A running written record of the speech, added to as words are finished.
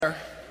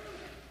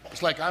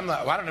It's like I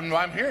don't even know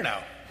I'm here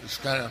now. It's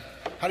kind of,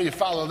 how do you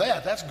follow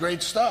that? That's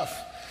great stuff.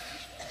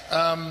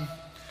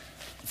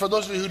 For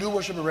those of you who do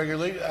worship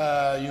regularly,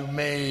 you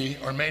may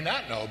or may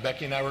not know,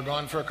 Becky and I were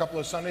gone for a couple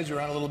of Sundays. We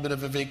were on a little bit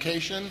of a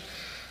vacation.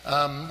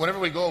 Whenever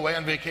we go away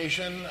on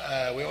vacation,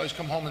 we always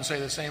come home and say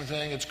the same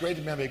thing. It's great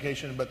to be on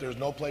vacation, but there's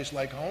no place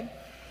like home.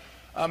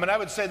 And I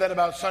would say that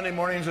about Sunday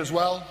mornings as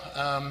well.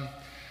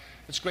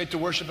 It's great to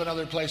worship in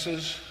other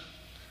places,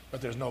 but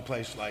there's no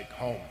place like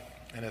home.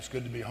 And it's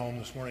good to be home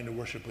this morning to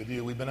worship with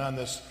you. We've been on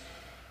this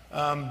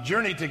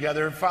journey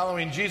together,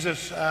 following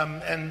Jesus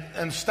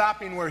and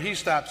stopping where he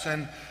stops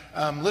and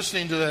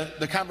listening to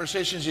the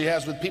conversations he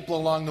has with people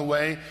along the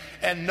way,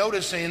 and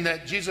noticing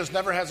that Jesus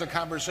never has a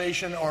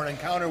conversation or an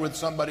encounter with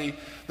somebody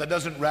that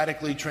doesn't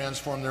radically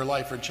transform their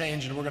life or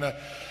change. And we're going to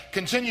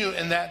continue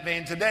in that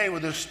vein today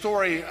with a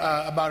story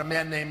about a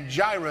man named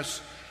Jairus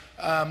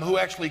who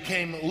actually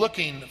came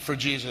looking for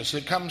Jesus.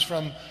 It comes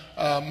from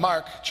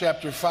Mark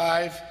chapter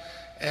 5.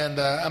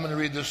 And I'm going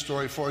to read this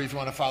story for you if you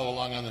want to follow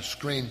along on the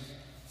screen.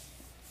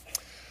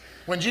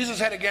 When Jesus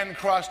had again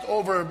crossed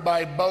over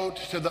by boat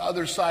to the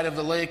other side of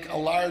the lake, a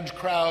large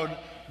crowd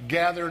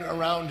gathered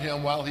around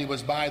him while he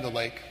was by the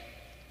lake.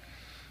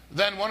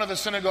 Then one of the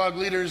synagogue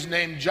leaders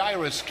named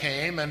Jairus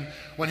came, and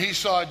when he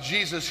saw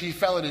Jesus, he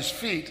fell at his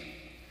feet.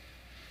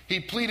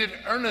 He pleaded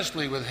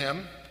earnestly with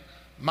him,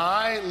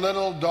 "My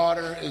little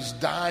daughter is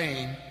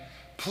dying.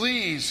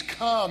 Please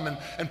come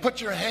and put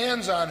your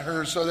hands on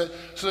her so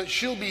that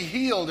she'll be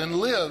healed and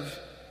live."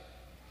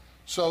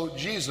 So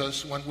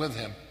Jesus went with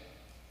him.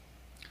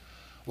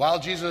 While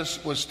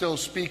Jesus was still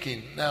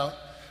speaking, now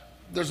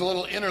there's a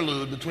little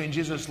interlude between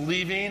Jesus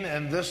leaving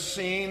and this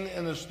scene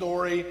in the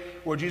story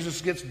where Jesus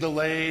gets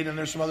delayed, and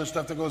there's some other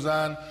stuff that goes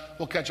on.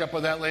 We'll catch up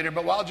with that later.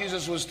 But while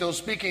Jesus was still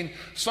speaking,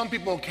 some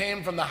people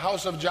came from the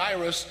house of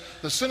Jairus,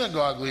 the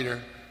synagogue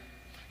leader.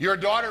 "Your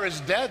daughter is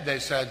dead," they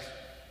said.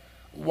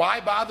 "Why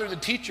bother the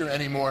teacher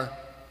anymore?"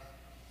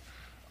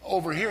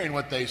 Overhearing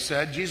what they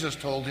said, Jesus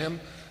told him,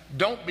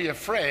 "Don't be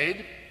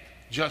afraid,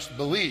 just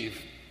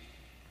believe."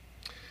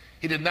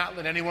 He did not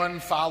let anyone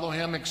follow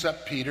him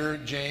except Peter,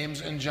 James,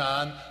 and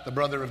John, the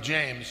brother of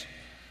James.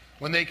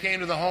 When they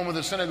came to the home of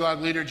the synagogue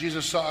leader,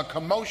 Jesus saw a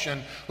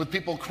commotion with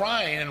people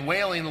crying and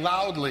wailing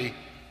loudly.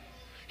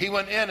 He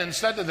went in and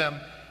said to them,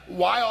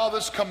 "Why all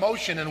this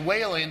commotion and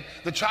wailing?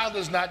 The child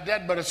is not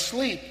dead, but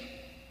asleep."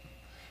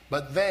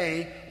 But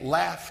they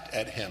laughed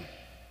at him.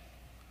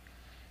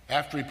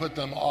 After he put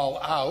them all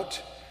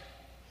out,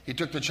 he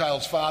took the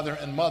child's father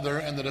and mother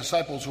and the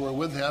disciples who were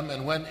with him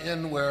and went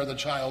in where the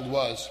child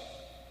was.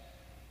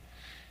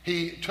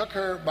 He took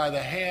her by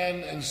the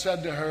hand and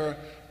said to her,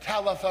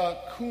 "Talitha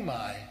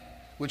cumi,"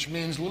 which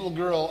means, "Little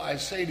girl, I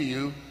say to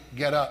you,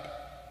 get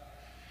up."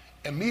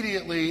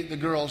 Immediately the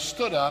girl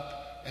stood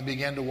up and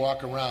began to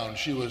walk around.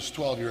 She was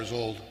 12 years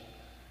old.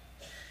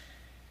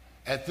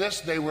 At this,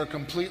 they were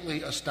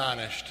completely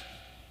astonished.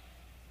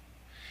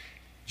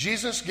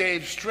 Jesus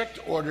gave strict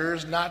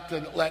orders not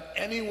to let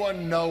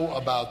anyone know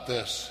about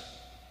this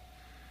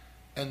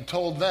and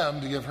told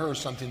them to give her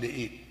something to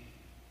eat.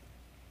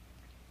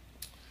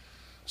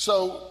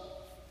 So,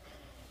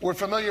 we're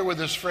familiar with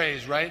this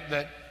phrase, right?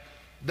 That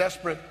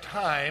desperate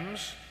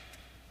times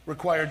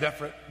require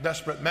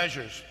desperate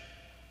measures.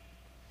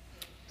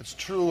 It's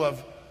true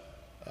of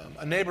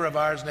a neighbor of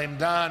ours named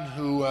Don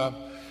who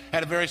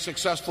had a very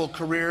successful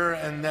career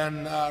and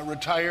then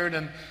retired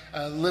and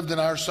lived in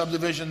our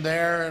subdivision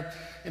there.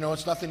 You know,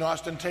 it's nothing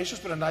ostentatious,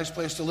 but a nice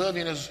place to live.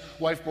 He and his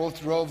wife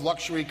both drove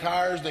luxury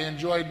cars. They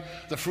enjoyed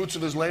the fruits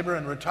of his labor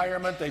in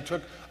retirement. They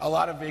took a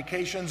lot of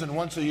vacations, and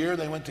once a year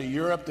they went to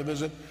Europe to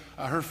visit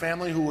her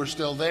family who were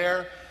still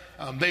there.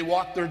 They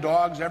walked their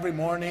dogs every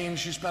morning.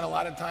 She spent a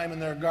lot of time in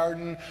their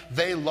garden.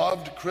 They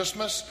loved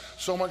Christmas,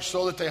 so much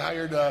so that they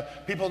hired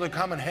people to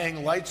come and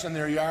hang lights in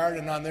their yard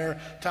and on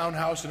their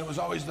townhouse, and it was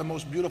always the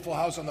most beautiful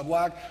house on the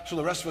block, so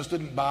the rest of us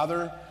didn't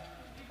bother.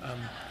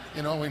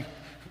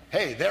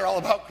 Hey, they're all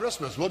about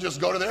Christmas. We'll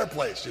just go to their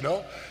place, you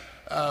know.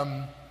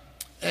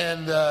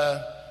 And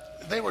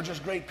they were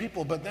just great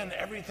people, but then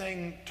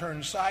everything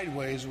turned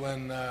sideways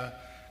when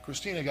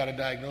Christina got a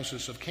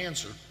diagnosis of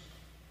cancer.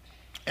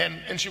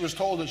 And she was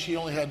told that she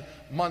only had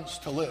months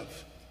to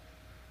live.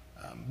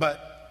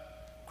 But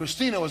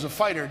Christina was a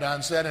fighter,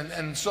 Don said,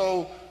 and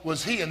so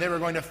was he, and they were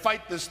going to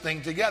fight this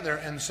thing together.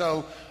 And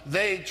so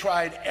they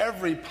tried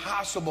every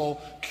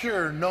possible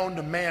cure known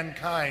to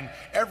mankind,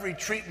 every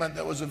treatment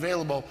that was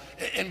available,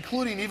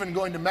 including even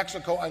going to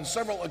Mexico on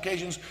several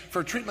occasions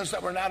for treatments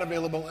that were not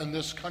available in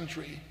this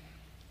country.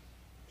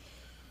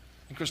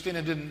 And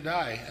Christina didn't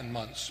die in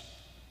months.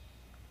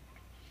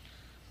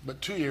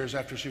 But 2 years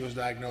after she was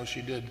diagnosed,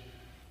 she did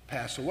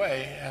pass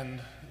away,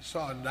 and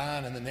saw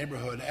Don in the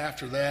neighborhood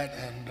after that,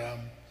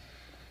 and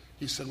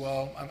he said,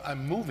 "Well,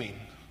 I'm moving."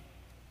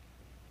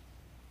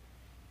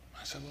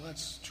 I said, "Well,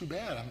 that's too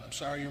bad. I'm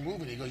sorry you're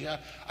moving." He goes, "Yeah,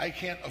 I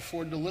can't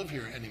afford to live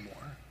here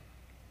anymore.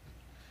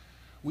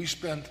 We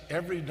spent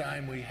every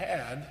dime we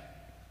had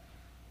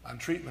on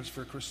treatments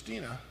for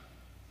Christina,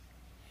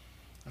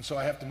 and so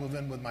I have to move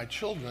in with my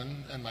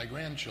children and my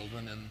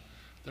grandchildren, and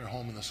their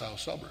home in the south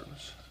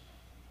suburbs.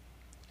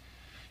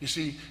 You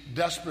see,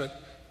 desperate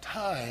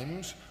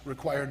times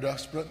require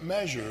desperate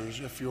measures.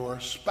 If your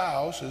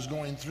spouse is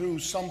going through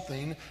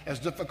something as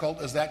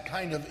difficult as that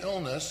kind of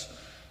illness,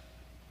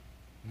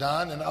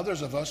 Don and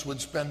others of us would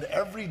spend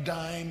every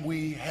dime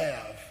we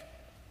have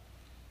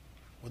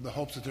with the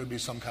hopes that there'd be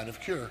some kind of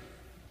cure.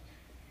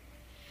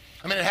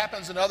 I mean, it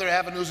happens in other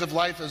avenues of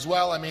life as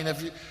well. I mean,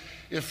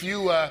 if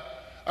you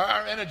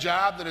are in a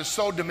job that is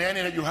so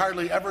demanding that you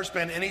hardly ever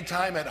spend any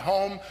time at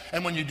home,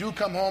 and when you do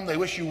come home, they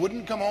wish you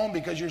wouldn't come home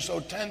because you're so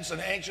tense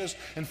and anxious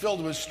and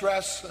filled with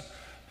stress,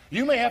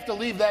 you may have to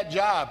leave that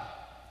job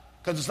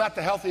because it's not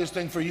the healthiest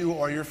thing for you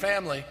or your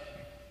family.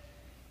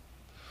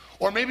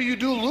 Or maybe you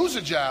do lose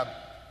a job,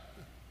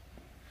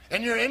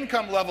 and your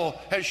income level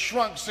has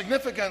shrunk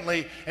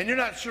significantly, and you're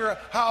not sure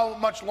how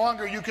much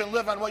longer you can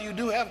live on what you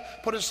do have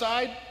put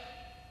aside.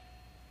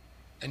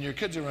 And your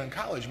kids who are in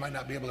college might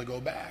not be able to go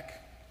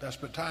back.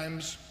 Desperate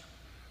times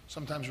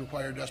sometimes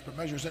require desperate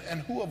measures.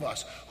 And who of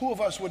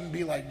us wouldn't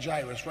be like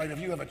Jairus, right?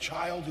 If you have a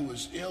child who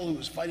is ill, who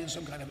is fighting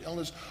some kind of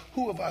illness,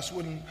 who of us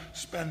wouldn't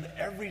spend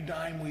every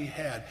dime we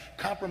had,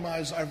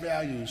 compromise our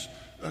values,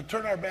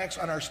 turn our backs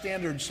on our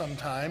standards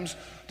sometimes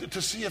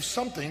to see if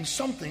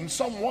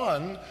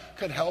someone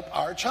could help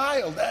our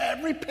child?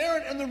 Every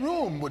parent in the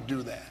room would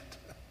do that.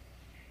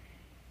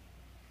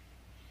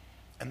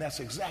 And that's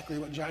exactly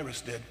what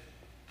Jairus did.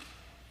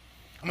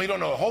 I mean, we don't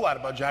know a whole lot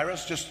about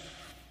Jairus, just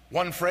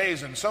one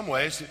phrase in some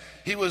ways.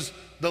 He was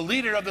the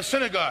leader of the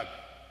synagogue,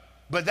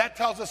 but that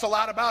tells us a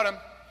lot about him.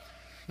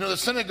 You know, the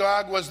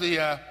synagogue was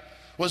the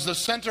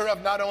center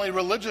of not only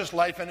religious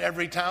life in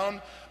every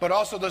town, but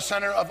also the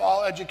center of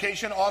all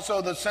education,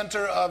 also the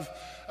center of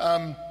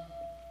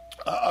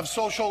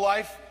social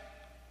life.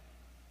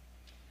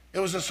 It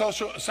was the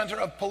social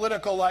center of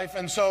political life,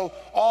 and so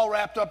all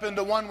wrapped up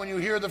into one. When you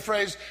hear the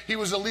phrase, he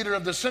was the leader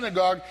of the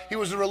synagogue, he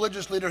was the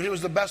religious leader, he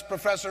was the best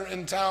professor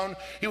in town,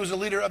 he was the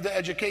leader of the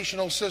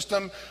educational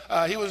system,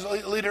 he was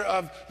the leader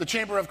of the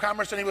Chamber of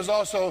Commerce, and he was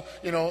also,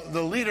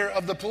 the leader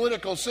of the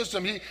political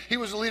system. He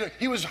was a leader,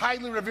 he was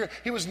highly revered,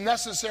 he was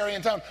necessary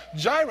in town.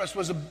 Jairus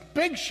was a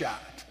big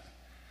shot,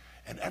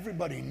 and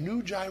everybody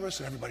knew Jairus,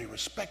 and everybody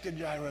respected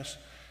Jairus,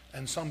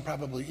 and some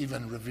probably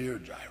even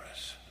revered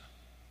Jairus.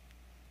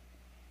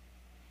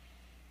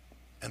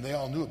 And they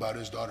all knew about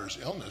his daughter's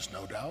illness,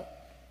 no doubt.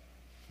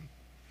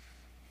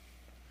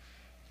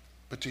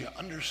 But do you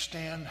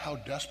understand how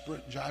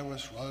desperate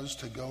Jairus was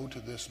to go to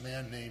this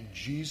man named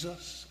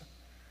Jesus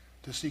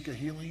to seek a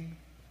healing?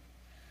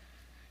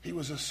 He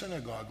was a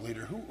synagogue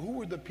leader. Who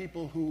were the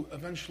people who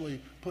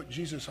eventually put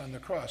Jesus on the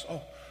cross?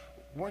 Oh,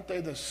 weren't they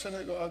the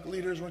synagogue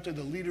leaders? Weren't they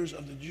the leaders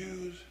of the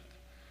Jews?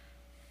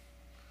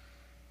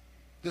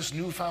 This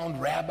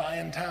newfound rabbi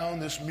in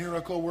town, this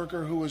miracle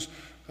worker who was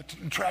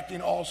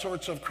attracting all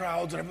sorts of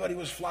crowds, and everybody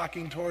was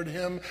flocking toward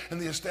him, and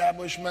the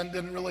establishment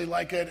didn't really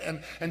like it,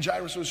 and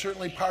Jairus was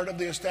certainly part of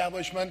the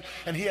establishment,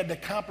 and he had to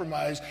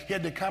compromise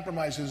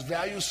his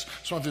values,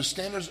 some of his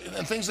standards,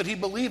 and things that he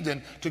believed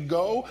in, to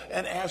go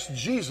and ask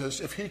Jesus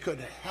if he could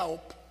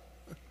help.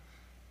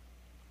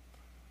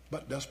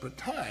 But desperate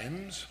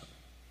times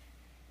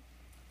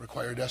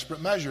require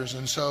desperate measures,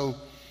 and so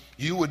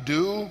you would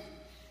do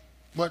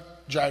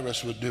what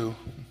Jairus would do.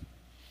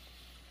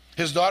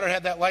 His daughter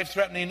had that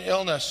life-threatening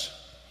illness.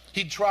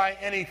 He'd try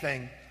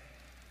anything.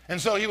 And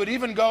so he would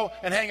even go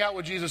and hang out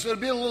with Jesus. It would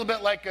be a little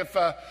bit like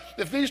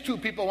if these two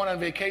people went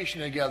on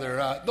vacation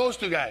together, those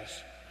two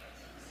guys,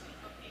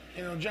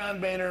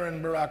 John Boehner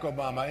and Barack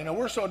Obama,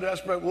 we're so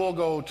desperate, we'll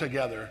go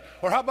together.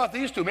 Or how about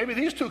these two? Maybe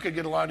these two could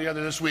get along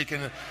together this week.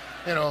 And,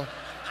 I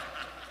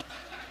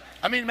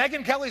mean,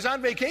 Megyn Kelly's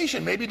on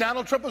vacation. Maybe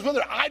Donald Trump was with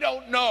her. I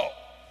don't know.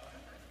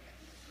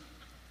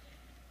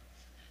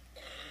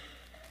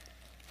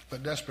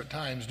 But desperate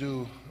times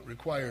do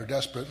require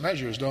desperate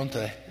measures, don't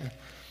they?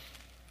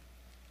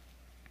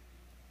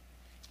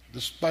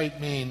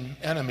 Despite being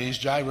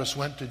enemies, Jairus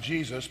went to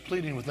Jesus,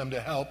 pleading with them to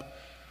help.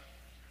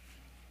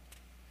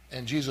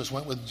 And Jesus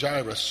went with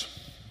Jairus.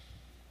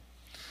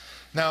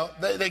 Now,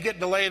 they get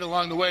delayed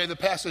along the way, the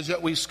passage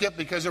that we skipped,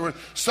 because there were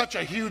such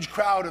a huge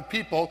crowd of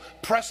people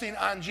pressing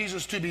on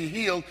Jesus to be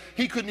healed,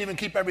 he couldn't even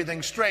keep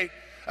everything straight.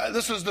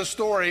 This is the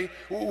story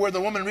where the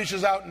woman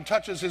reaches out and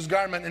touches his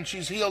garment, and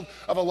she's healed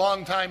of a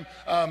long time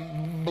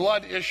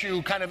blood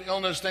issue kind of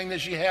illness thing that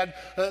she had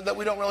that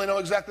we don't really know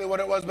exactly what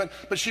it was,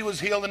 but she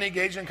was healed and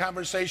engaged in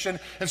conversation,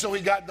 and so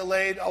he got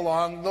delayed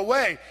along the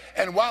way.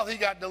 And while he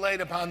got delayed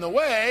upon the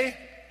way,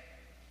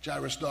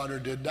 Jairus' daughter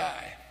did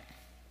die.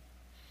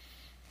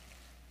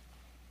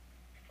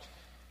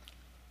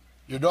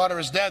 Your daughter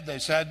is dead, they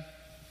said.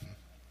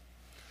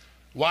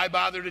 Why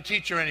bother to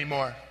teach her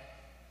anymore?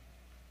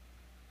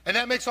 And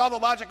that makes all the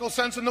logical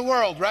sense in the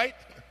world, right?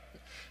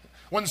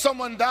 When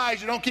someone dies,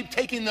 you don't keep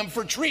taking them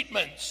for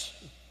treatments.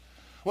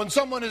 When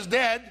someone is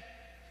dead,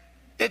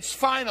 it's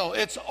final,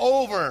 it's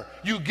over.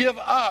 You give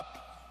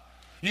up.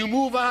 You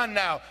move on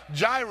now.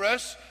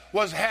 Jairus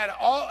had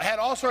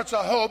all sorts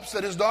of hopes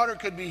that his daughter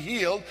could be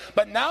healed,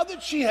 but now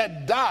that she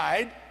had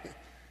died,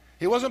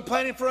 he wasn't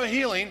planning for a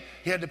healing,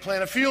 he had to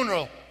plan a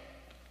funeral.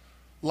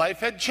 Life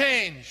had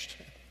changed.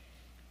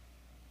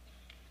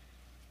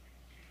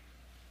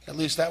 At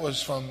least that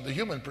was from the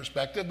human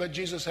perspective, but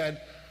Jesus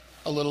had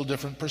a little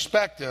different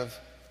perspective.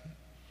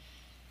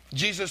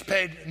 Jesus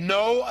paid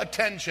no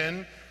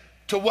attention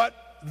to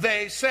what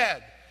they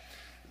said.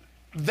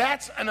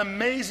 That's an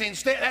amazing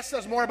statement. That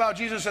says more about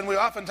Jesus than we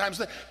oftentimes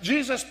think.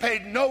 Jesus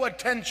paid no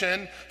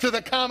attention to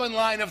the common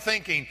line of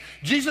thinking.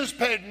 Jesus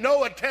paid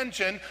no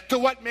attention to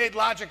what made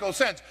logical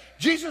sense.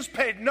 Jesus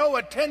paid no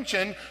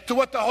attention to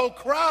what the whole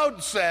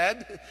crowd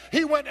said.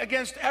 He went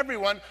against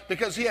everyone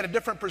because he had a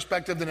different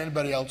perspective than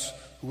anybody else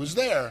who was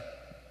there.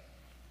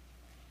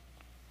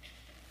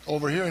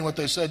 Overhearing what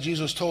they said,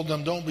 Jesus told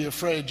them, "Don't be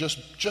afraid,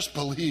 just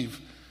believe."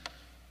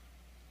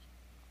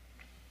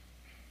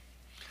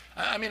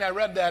 I mean, I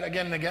read that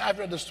again and again. I've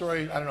read the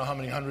story, I don't know how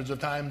many hundreds of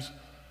times.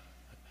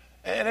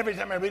 And every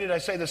time I read it, I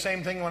say the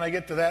same thing when I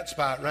get to that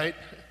spot, right?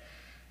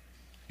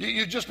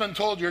 You've just been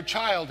told your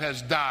child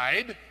has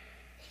died.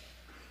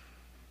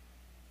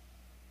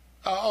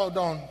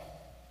 Don't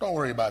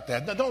worry about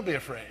that. No, don't be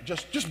afraid.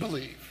 Just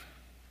believe.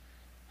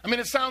 I mean,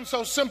 it sounds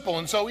so simple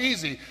and so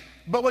easy.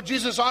 But what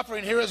Jesus is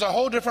offering here is a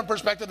whole different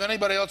perspective than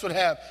anybody else would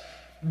have.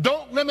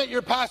 Don't limit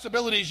your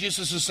possibilities,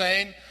 Jesus is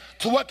saying,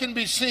 to what can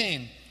be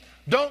seen.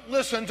 Don't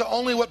listen to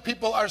only what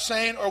people are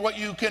saying or what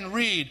you can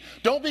read.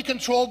 Don't be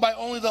controlled by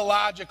only the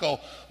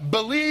logical.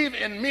 Believe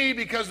in me,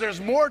 because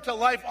there's more to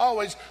life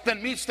always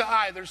than meets the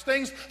eye. There's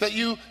things that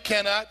you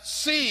cannot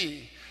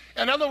see.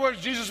 In other words,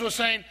 Jesus was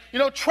saying,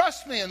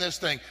 trust me in this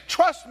thing.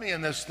 Trust me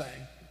in this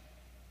thing.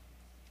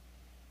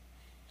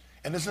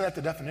 And isn't that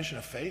the definition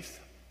of faith?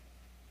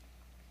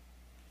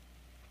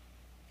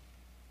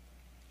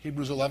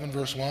 Hebrews 11,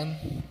 verse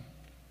 1.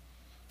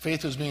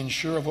 Faith is being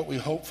sure of what we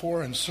hope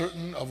for and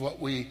certain of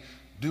what we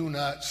do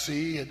not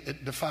see.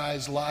 It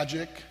defies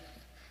logic.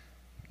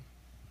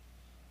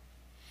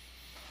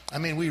 I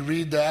mean, we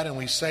read that and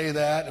we say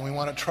that and we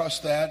want to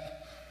trust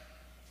that.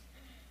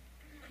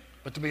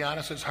 But to be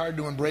honest, it's hard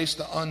to embrace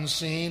the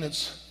unseen.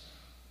 It's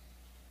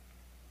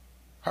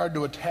hard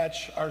to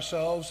attach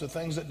ourselves to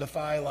things that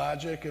defy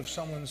logic. If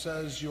someone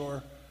says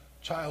your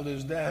child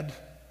is dead,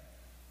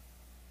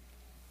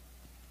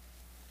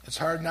 it's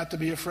hard not to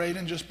be afraid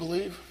and just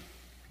believe.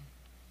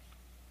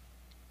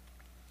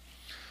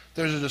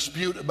 There's a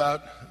dispute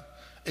about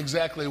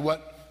exactly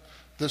what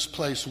this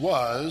place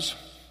was.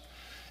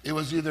 It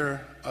was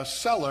either a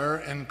cellar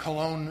in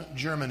Cologne,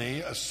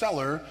 Germany, a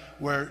cellar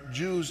where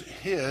Jews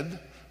hid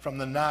from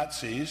the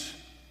Nazis,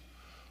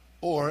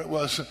 or it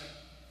was,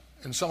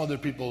 in some other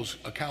people's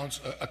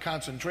accounts, a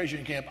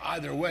concentration camp.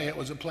 Either way, it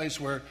was a place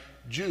where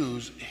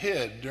Jews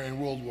hid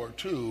during World War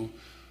II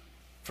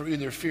for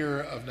either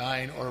fear of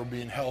dying or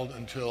being held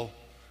until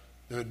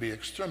they would be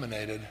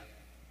exterminated.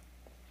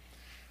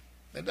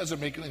 It doesn't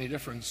make any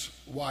difference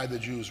why the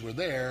Jews were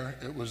there.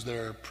 It was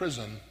their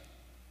prison.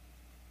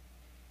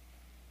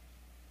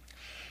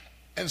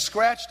 And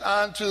scratched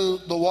onto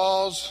the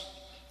walls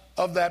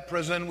of that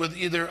prison with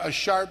either a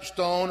sharp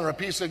stone or a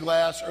piece of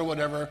glass or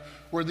whatever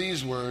were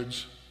these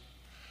words: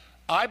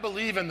 I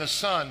believe in the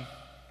sun,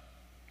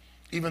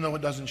 even though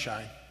it doesn't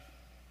shine.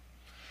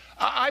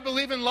 I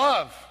believe in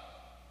love,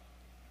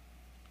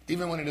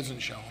 even when it isn't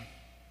shown.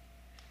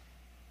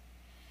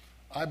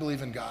 I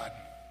believe in God,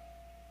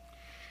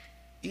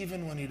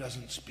 even when he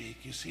doesn't speak.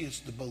 You see, it's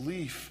the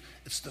belief,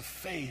 it's the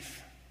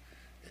faith,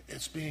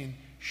 it's being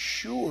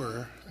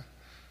sure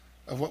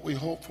of what we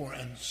hope for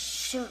and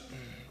certain,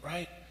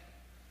 right,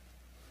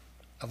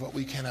 of what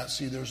we cannot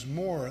see. There's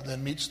more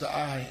than meets the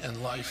eye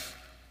in life.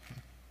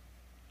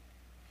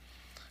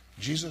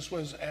 Jesus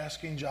was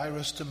asking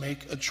Jairus to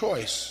make a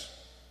choice,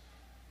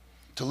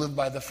 to live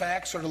by the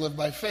facts or to live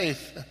by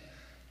faith.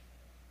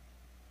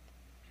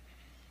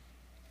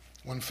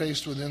 When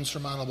faced with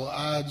insurmountable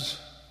odds,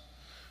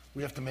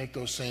 we have to make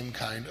those same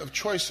kind of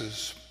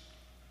choices.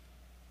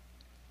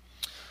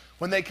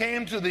 When they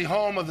came to the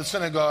home of the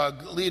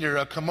synagogue leader,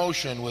 a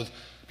commotion with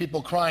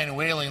people crying and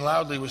wailing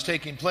loudly was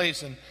taking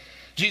place, and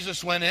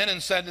Jesus went in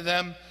and said to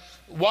them,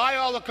 "Why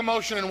all the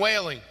commotion and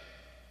wailing?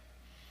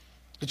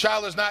 The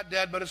child is not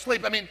dead but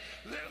asleep." I mean,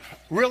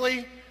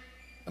 really?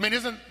 I mean,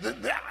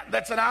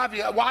 that's an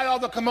obvious. Why all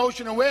the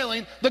commotion and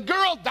wailing? The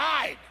girl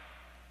died.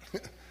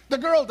 The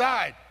girl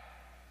died.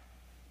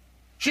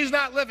 She's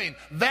not living.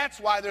 That's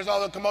why there's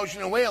all the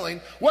commotion and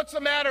wailing. What's the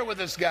matter with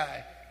this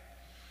guy?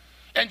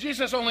 And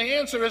Jesus' only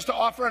answer is to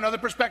offer another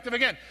perspective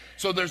again.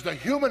 So there's the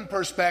human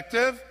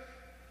perspective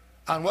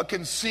on what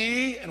can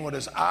see and what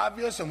is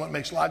obvious and what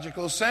makes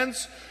logical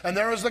sense. And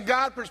there is the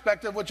God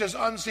perspective, which is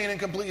unseen and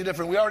completely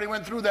different. We already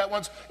went through that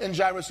once in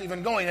Jairus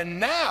even going. And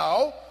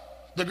now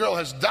the girl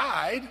has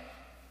died.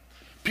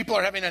 People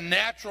are having a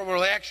natural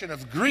reaction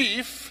of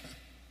grief.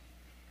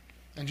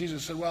 And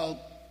Jesus said, well,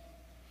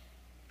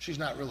 she's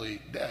not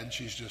really dead.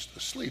 She's just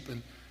asleep.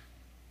 And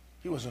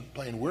he wasn't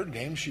playing word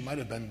games. She might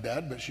have been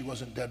dead, but she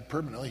wasn't dead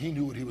permanently. He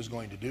knew what he was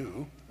going to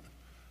do.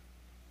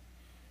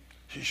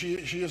 She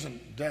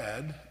isn't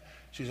dead.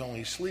 She's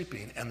only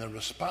sleeping. And the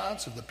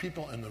response of the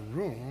people in the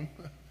room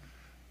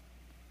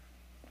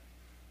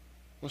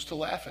was to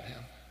laugh at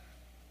him.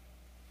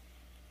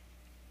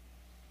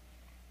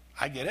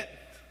 I get it.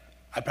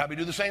 I'd probably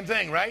do the same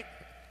thing, right?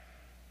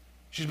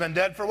 She's been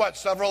dead for what,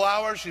 several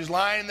hours? She's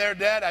lying there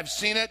dead. I've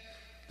seen it.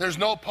 There's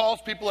no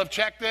pulse. People have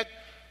checked it.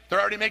 They're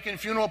already making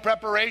funeral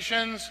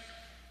preparations.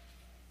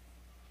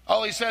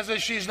 All he says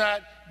is she's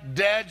not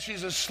dead,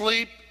 she's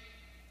asleep.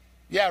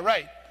 Yeah,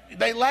 right.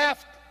 They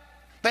laughed.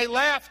 They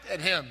laughed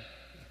at him.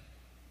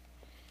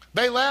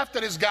 They laughed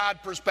at his God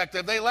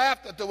perspective. They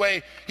laughed at the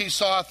way he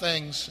saw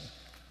things.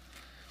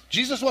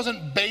 Jesus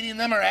wasn't baiting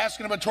them or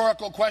asking a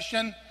rhetorical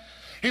question.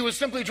 He was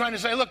simply trying to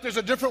say, look, there's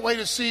a different way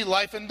to see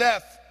life and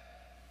death.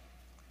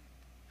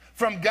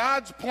 From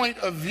God's point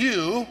of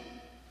view,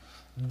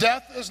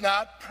 death is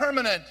not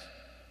permanent.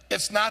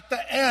 It's not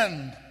the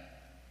end.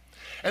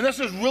 And this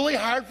is really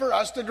hard for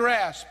us to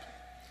grasp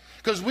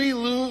because we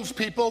lose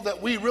people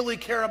that we really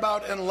care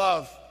about and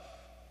love.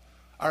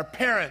 Our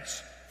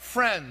parents,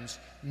 friends,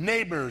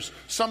 neighbors,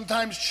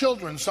 sometimes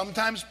children,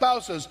 sometimes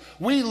spouses.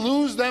 We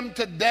lose them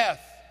to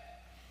death.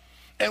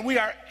 And we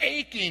are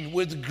aching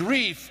with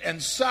grief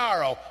and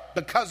sorrow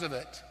because of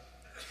it.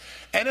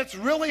 And it's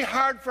really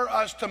hard for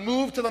us to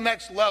move to the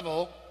next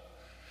level,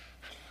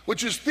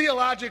 which is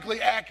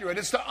theologically accurate.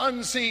 It's the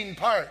unseen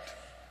part.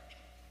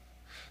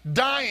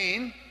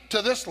 Dying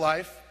to this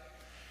life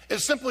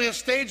is simply a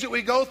stage that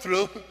we go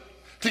through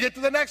to get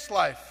to the next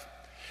life.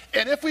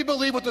 And if we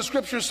believe what the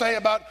scriptures say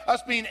about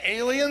us being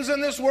aliens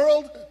in this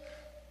world,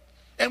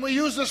 and we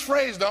use this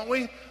phrase, don't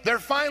we? They're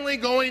finally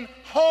going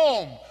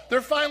home.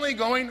 They're finally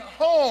going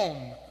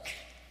home.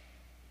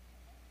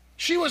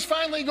 She was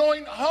finally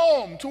going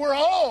home, to her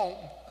home.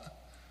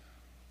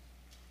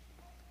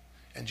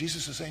 And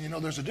Jesus is saying,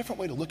 there's a different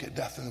way to look at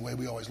death than the way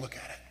we always look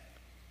at it.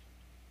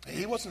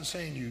 He wasn't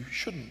saying you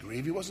shouldn't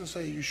grieve. He wasn't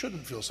saying you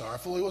shouldn't feel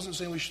sorrowful. He wasn't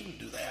saying we shouldn't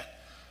do that.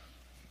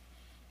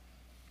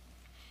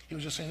 He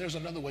was just saying there's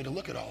another way to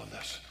look at all of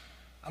this.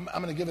 I'm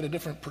going to give it a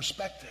different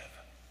perspective.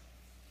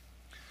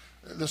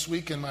 This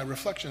week in my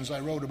reflections,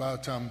 I wrote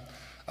about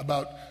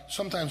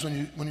sometimes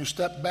when you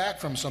step back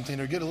from something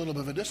or get a little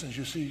bit of a distance,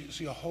 you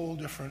see a whole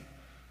different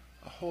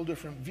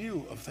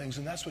view of things,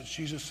 and that's what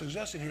Jesus is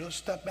suggesting here. Let's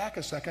step back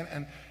a second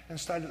and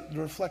start to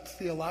reflect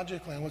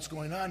theologically on what's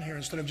going on here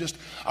instead of just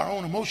our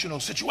own emotional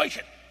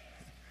situation.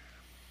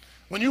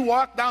 When you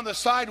walk down the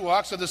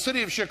sidewalks of the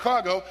city of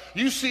Chicago,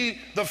 you see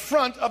the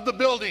front of the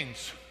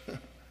buildings.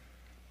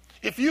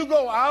 If you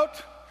go out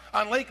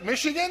on Lake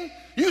Michigan,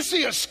 you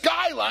see a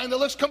skyline that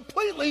looks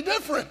completely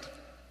different.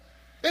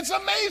 It's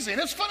amazing.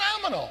 It's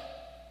phenomenal.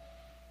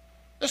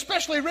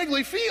 Especially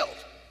Wrigley Field.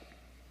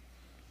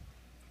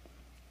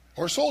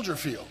 Or Soldier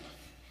Field.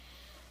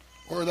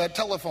 Or that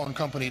telephone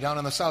company down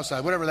on the south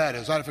side, whatever that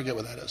is. I forget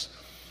what that is.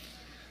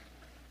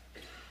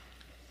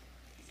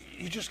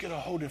 You just get a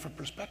whole different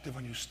perspective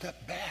when you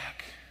step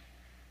back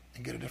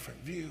and get a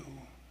different view,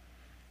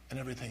 and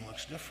everything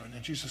looks different.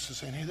 And Jesus is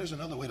saying, hey, there's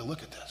another way to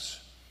look at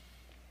this.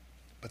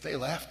 But they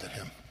laughed at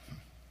him.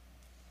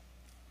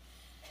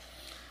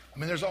 I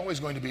mean, there's always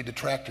going to be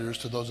detractors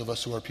to those of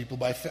us who are people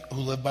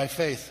who live by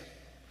faith.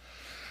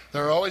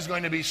 There are always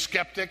going to be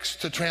skeptics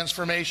to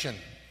transformation,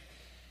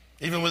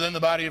 even within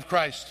the body of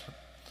Christ.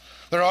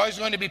 There are always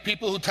going to be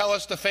people who tell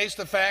us to face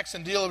the facts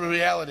and deal with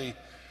reality.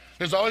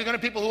 There's always going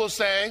to be people who will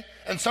say,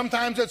 and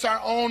sometimes it's our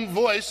own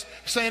voice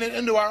saying it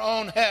into our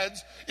own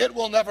heads, it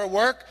will never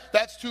work,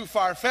 that's too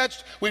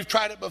far-fetched, we've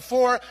tried it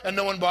before and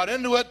no one bought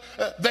into it,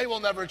 they will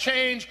never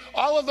change.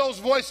 All of those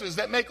voices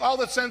that make all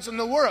the sense in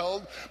the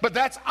world, but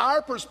that's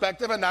our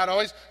perspective and not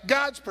always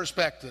God's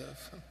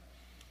perspective.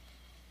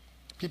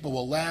 People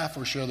will laugh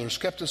or share their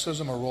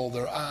skepticism or roll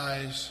their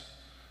eyes,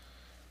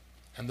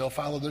 and they'll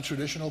follow the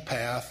traditional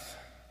path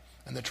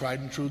and the tried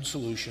and true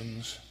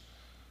solutions.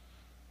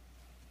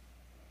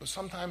 But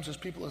sometimes as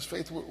people of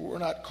faith, we're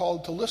not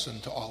called to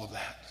listen to all of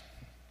that.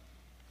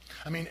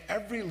 I mean,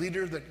 every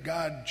leader that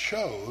God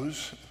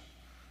chose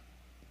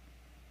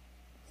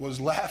was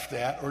laughed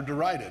at or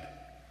derided.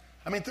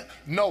 I mean,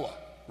 Noah,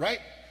 right?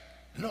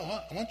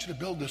 Noah, I want you to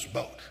build this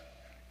boat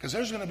because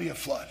there's going to be a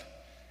flood.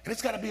 And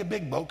it's got to be a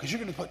big boat because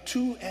you're going to put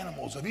 2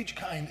 animals of each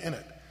kind in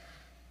it.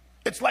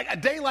 It's like a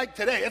day like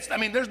today.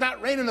 There's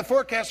not rain in the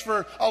forecast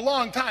for a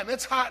long time.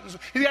 It's hot.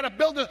 He's got to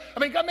build this.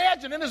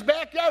 Imagine in his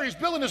backyard, he's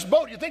building this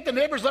boat. You think the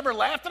neighbors ever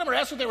laughed at him or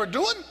asked what they were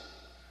doing?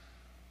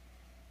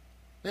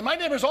 My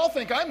neighbors all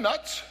think I'm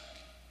nuts.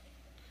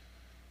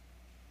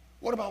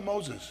 What about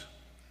Moses?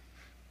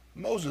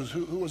 Moses,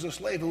 who was a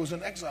slave, who was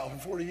in exile for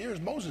 40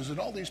 years. Moses and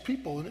all these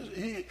people.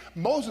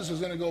 Moses is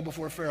going to go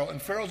before Pharaoh,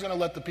 and Pharaoh's going to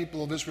let the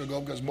people of Israel go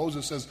because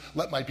Moses says,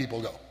 let my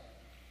people go.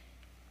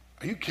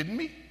 Are you kidding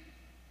me?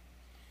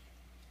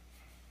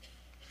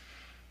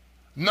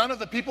 None of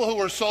the people who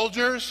were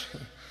soldiers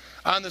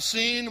on the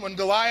scene when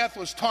Goliath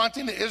was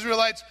taunting the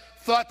Israelites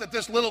thought that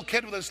this little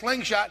kid with a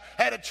slingshot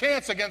had a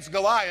chance against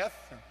Goliath.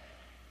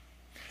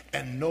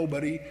 And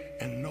nobody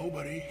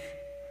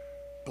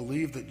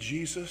believed that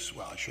Jesus,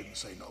 well, I shouldn't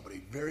say nobody,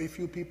 very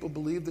few people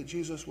believed that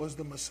Jesus was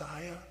the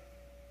Messiah.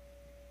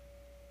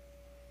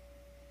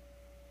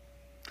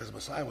 Because the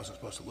Messiah wasn't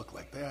supposed to look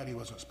like that. He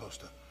wasn't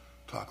supposed to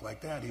talk like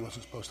that. He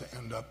wasn't supposed to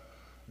end up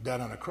dead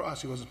on a cross.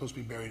 He wasn't supposed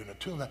to be buried in a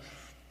tomb.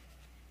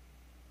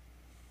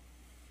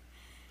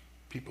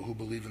 people who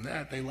believe in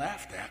that, they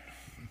laughed at.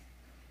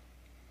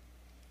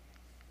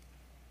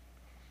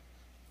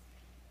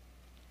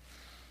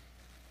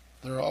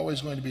 There are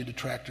always going to be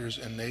detractors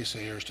and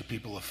naysayers to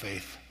people of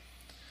faith.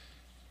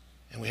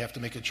 And we have to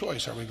make a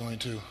choice. Are we going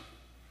to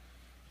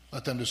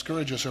let them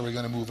discourage us, or are we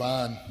going to move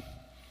on?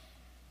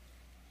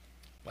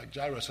 Like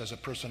Jairus, as a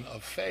person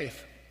of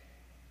faith.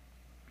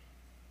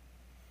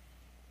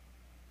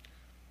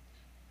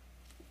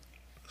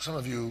 Some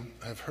of you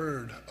have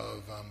heard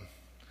of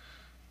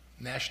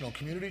National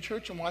Community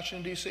Church in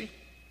Washington, D.C.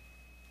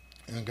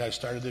 And the guy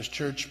started this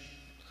church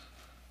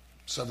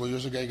several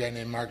years ago, a guy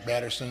named Mark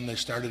Batterson. They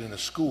started in a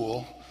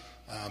school,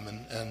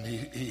 and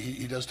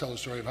he does tell the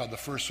story of how the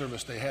first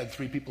service they had,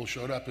 3 people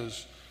showed up,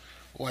 his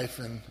wife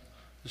and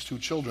his 2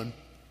 children.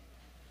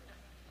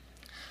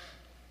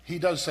 He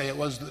does say it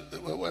was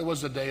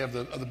the day of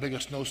the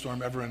biggest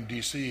snowstorm ever in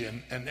D.C.,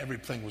 and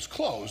everything was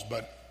closed,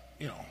 but,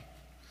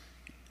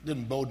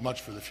 didn't bode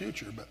much for the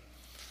future. But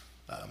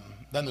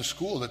then the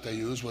school that they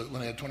used, when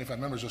they had 25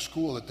 members, the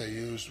school that they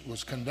used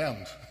was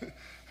condemned.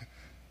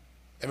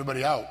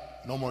 Everybody out,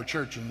 no more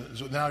church. And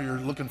so now you're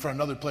looking for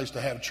another place to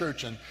have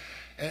church,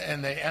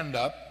 and they end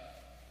up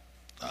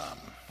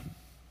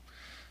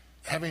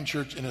having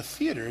church in a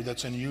theater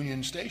that's in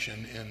Union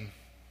Station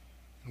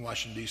in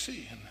Washington,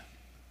 D.C., and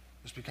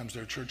this becomes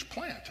their church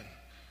plant.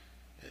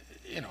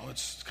 And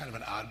it's kind of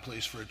an odd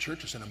place for a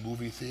church. It's in a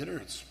movie theater.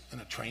 It's in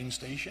a train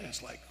station.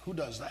 It's like, who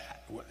does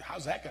that?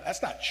 How's that going?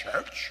 That's not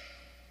church.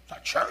 It's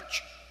not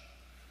church.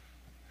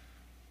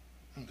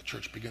 And the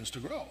church begins to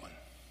grow, and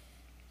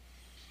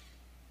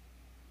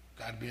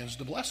God begins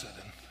to bless it.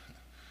 And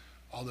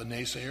all the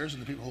naysayers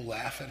and the people who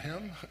laugh at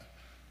him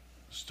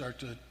start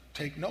to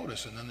take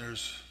notice. And then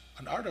there's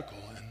an article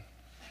in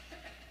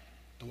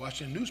the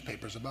Washington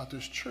newspapers about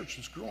this church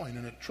that's growing,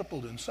 and it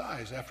tripled in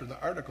size after the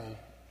article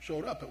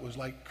showed up. It was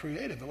like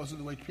creative. It wasn't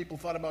the way people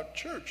thought about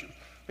church.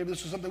 Maybe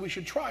this is something we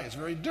should try. It's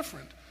very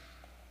different.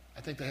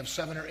 I think they have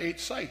 7 or 8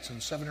 sites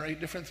and 7 or 8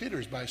 different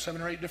theaters by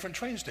 7 or 8 different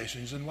train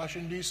stations in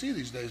Washington, D.C.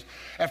 these days.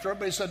 After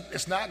everybody said,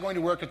 it's not going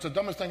to work, it's the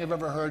dumbest thing I've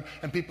ever heard,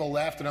 and people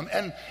laughed at them.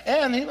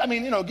 And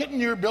getting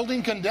your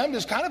building condemned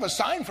is kind of a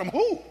sign from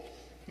who?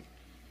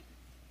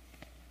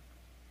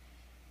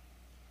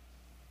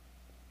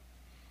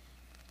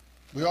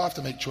 We all have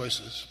to make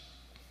choices.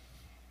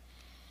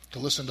 To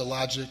listen to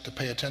logic, to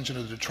pay attention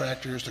to the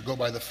detractors, to go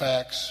by the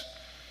facts,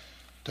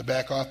 to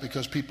back off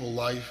because people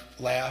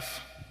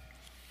laugh,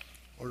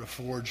 or to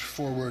forge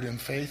forward in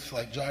faith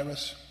like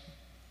Jairus.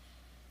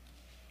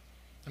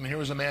 Here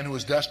was a man who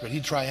was desperate.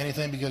 He'd try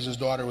anything because his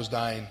daughter was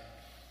dying.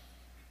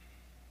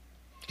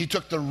 He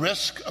took the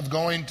risk of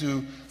going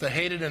to the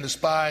hated and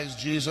despised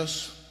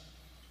Jesus,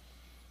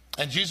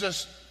 and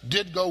Jesus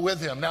did go with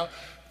him. Now,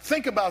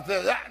 think about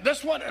this.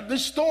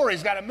 This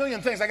story's got a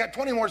million things. I got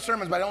 20 more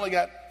sermons, but I only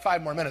got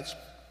 5 more minutes.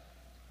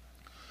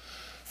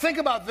 Think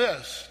about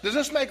this. Does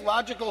this make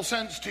logical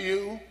sense to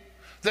you?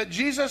 That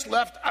Jesus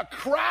left a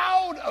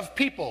crowd of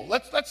people.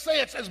 Let's say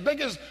it's as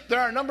big as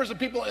there are numbers of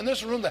people in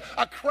this room.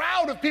 A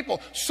crowd of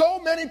people. So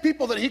many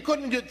people that he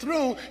couldn't get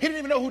through. He didn't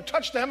even know who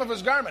touched the hem of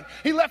his garment.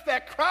 He left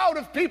that crowd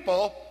of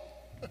people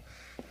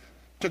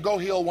to go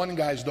heal one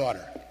guy's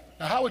daughter.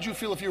 Now, how would you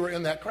feel if you were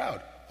in that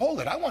crowd? Hold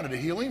it. I wanted a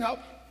healing.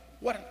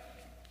 What?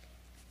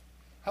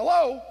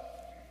 Hello?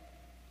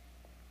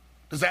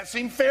 Does that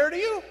seem fair to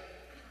you?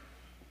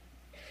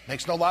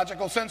 Makes no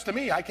logical sense to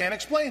me. I can't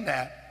explain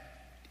that.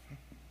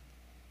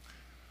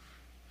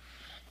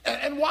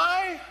 And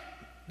why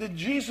did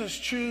Jesus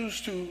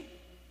choose to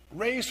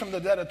raise from the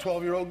dead a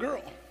 12-year-old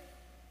girl?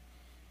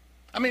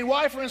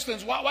 Why, for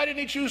instance, why didn't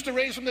he choose to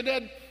raise from the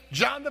dead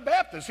John the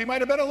Baptist? He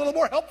might have been a little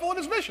more helpful in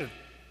his mission.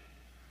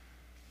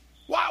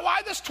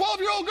 Why this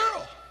 12-year-old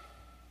girl?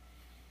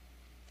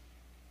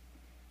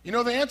 You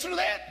know the answer to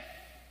that?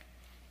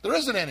 There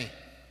isn't any.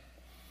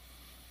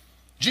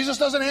 Jesus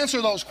doesn't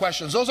answer those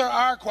questions. Those are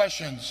our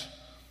questions.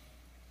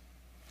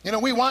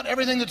 We want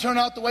everything to turn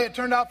out the way it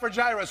turned out for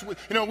Jairus.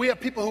 We have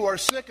people who are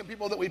sick and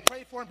people that we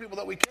pray for and people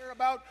that we care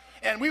about.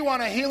 And we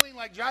want a healing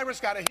like Jairus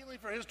got a healing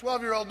for his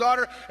 12-year-old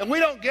daughter. And we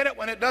don't get it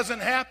when it doesn't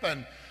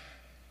happen.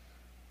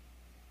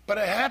 But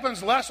it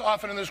happens less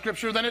often in the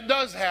scripture than it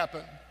does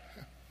happen.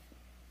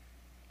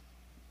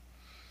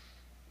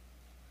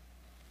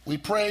 We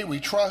pray,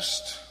 we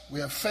trust, we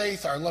have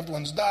faith, our loved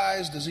ones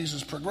dies,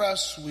 diseases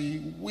progress, we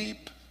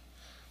weep.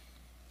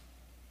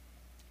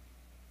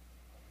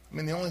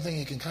 The only thing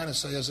you can kind of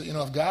say is that,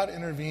 if God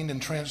intervened and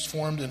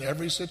transformed in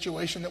every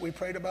situation that we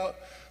prayed about,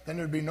 then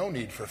there'd be no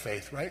need for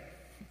faith, right?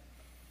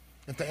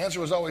 If the answer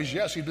was always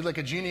yes, he'd be like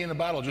a genie in a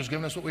bottle, just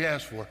giving us what we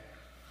asked for.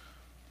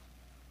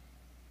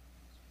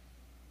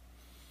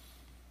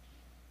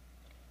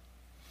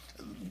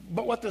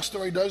 But what this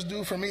story does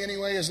do for me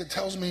anyway is it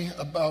tells me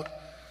about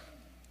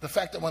the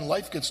fact that when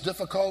life gets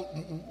difficult,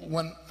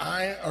 when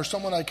I or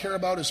someone I care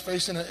about is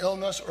facing an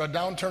illness or a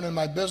downturn in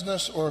my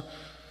business, or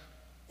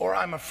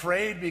I'm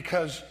afraid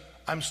because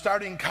I'm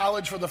starting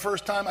college for the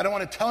first time. I don't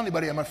want to tell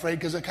anybody I'm afraid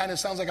because it kind of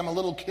sounds like I'm a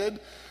little kid.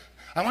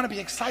 I want to be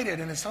excited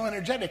and it's so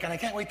energetic and I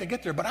can't wait to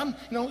get there. But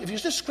if you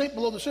just scrape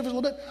below the surface a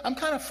little bit, I'm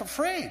kind of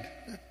afraid.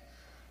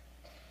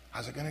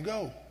 How's it going to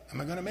go?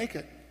 Am I going to make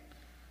it?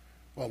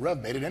 Well,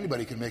 Rev made it.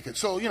 Anybody can make it.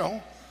 So,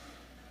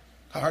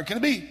 how hard can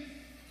it be?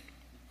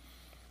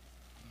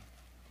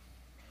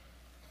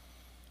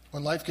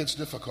 When life gets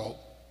difficult,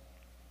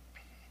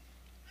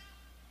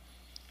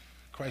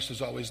 Christ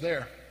is always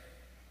there.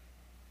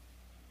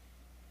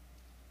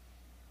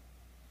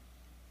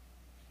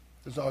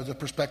 There's always a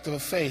perspective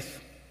of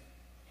faith.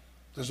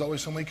 There's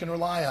always someone we can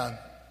rely on.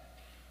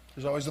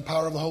 There's always the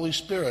power of the Holy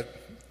Spirit.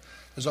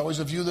 There's always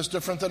a view that's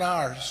different than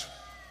ours.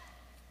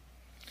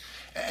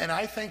 And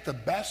I think the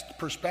best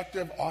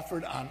perspective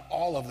offered on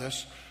all of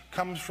this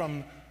comes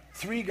from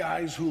three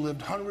guys who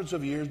lived hundreds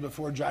of years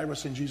before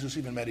Jairus and Jesus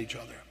even met each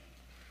other.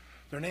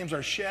 Their names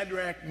are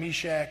Shadrach,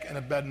 Meshach, and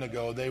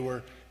Abednego. They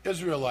were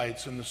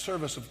Israelites in the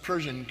service of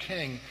Persian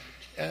king,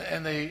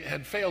 and they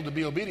had failed to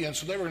be obedient,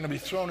 so they were going to be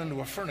thrown into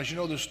a furnace. You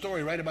know the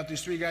story, right, about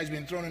these three guys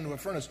being thrown into a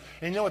furnace.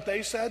 And you know what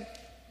they said?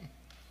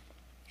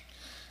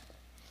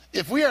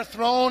 If we are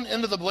thrown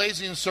into the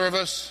blazing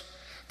service,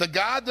 the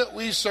God that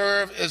we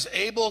serve is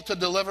able to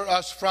deliver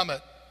us from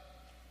it.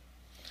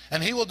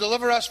 And he will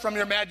deliver us from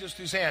your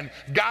majesty's hand.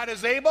 God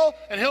is able,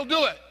 and he'll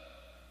do it.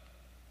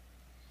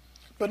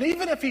 But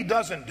even if he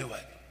doesn't do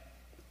it,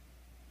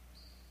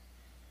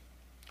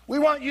 we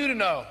want you to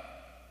know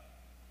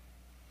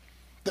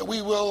that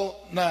we will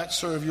not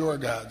serve your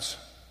gods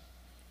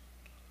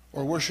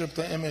or worship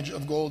the image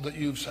of gold that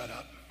you've set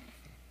up.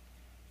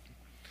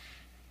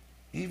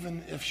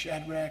 Even if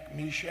Shadrach,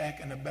 Meshach,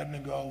 and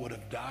Abednego would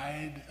have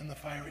died in the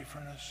fiery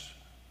furnace,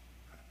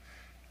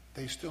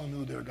 they still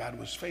knew their God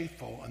was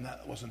faithful, and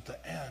that wasn't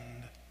the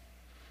end,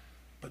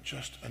 but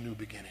just a new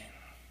beginning.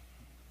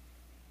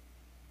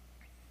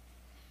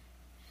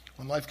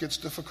 When life gets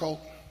difficult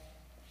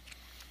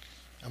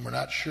and we're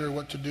not sure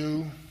what to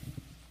do,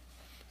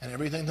 and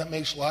everything that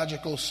makes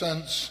logical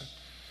sense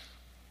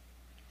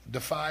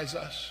defies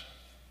us,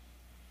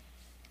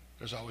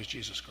 there's always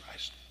Jesus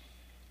Christ,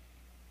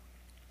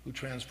 who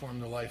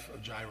transformed the life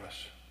of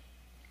Jairus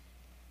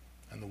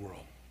and the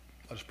world.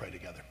 Let us pray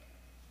together.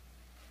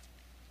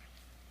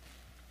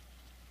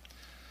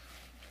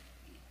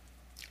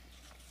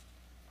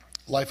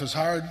 Life is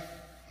hard,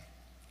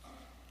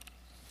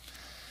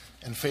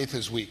 and faith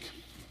is weak.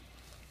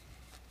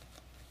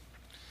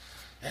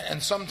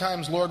 And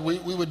sometimes, Lord, we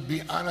would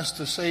be honest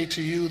to say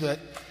to you that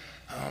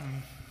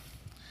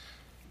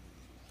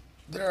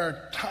there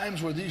are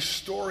times where these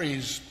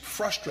stories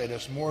frustrate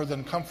us more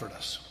than comfort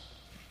us.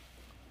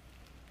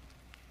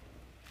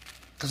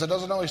 Because it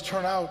doesn't always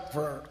turn out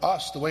for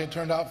us the way it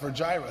turned out for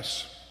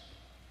Jairus.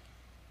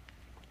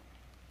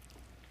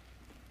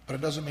 But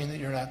it doesn't mean that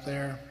you're not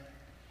there.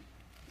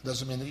 It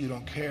doesn't mean that you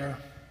don't care.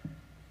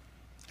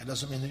 It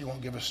doesn't mean that you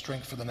won't give us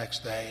strength for the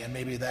next day. And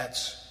maybe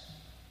that's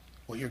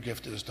what your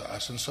gift is to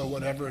us. And so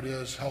whatever it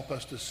is, help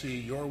us to see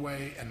your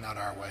way and not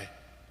our way.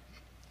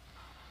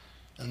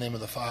 In the name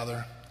of the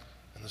Father,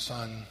 and the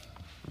Son,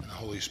 and the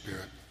Holy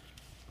Spirit.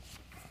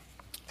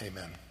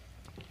 Amen.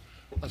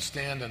 Let's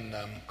stand and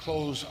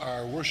close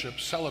our worship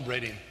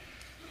celebrating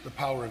the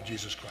power of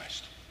Jesus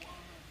Christ.